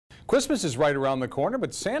Christmas is right around the corner,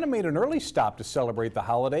 but Santa made an early stop to celebrate the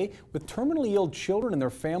holiday with terminally ill children and their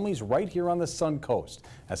families right here on the Suncoast.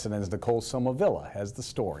 SNN's Nicole Somavilla has the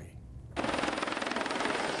story.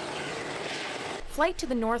 Flight to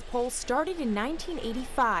the North Pole started in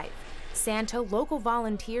 1985. Santa, local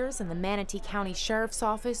volunteers, and the Manatee County Sheriff's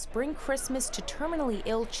Office bring Christmas to terminally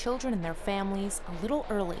ill children and their families a little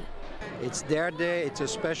early. It's their day, it's a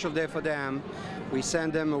special day for them. We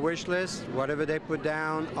send them a wish list. Whatever they put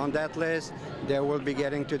down on that list, they will be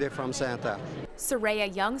getting today from Santa.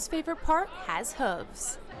 Soraya Young's favorite part has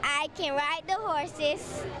hooves. I can ride the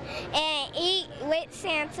horses and eat with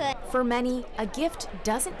Santa. For many, a gift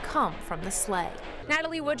doesn't come from the sleigh.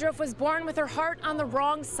 Natalie Woodruff was born with her heart on the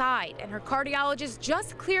wrong side, and her cardiologist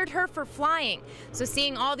just cleared her for flying. So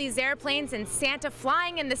seeing all these airplanes and Santa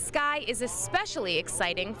flying in the sky is especially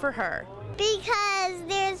exciting for her. Because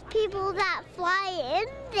there's people that fly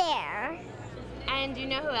in there. And do you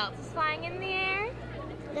know who else is flying in the air?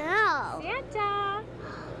 No. Santa.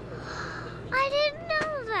 I didn't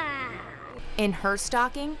know that. In her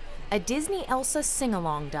stocking, a Disney Elsa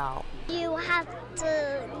sing-along doll. You have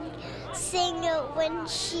to sing when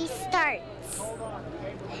she starts,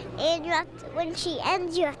 and when she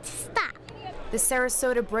ends, you have to stop. The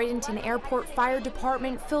Sarasota Bradenton Airport Fire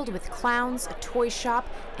Department filled with clowns, a toy shop,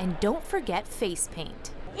 and don't forget face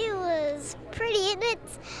paint. It was pretty, and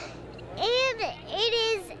it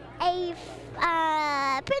is a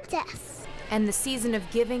princess. And the season of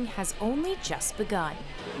giving has only just begun.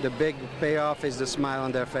 The big payoff is the smile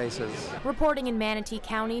on their faces. Reporting in Manatee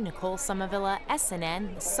County, Nicole Somavilla,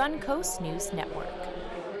 SNN, the Suncoast News Network.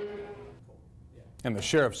 And the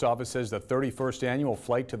Sheriff's Office says the 31st annual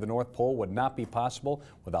flight to the North Pole would not be possible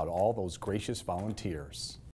without all those gracious volunteers.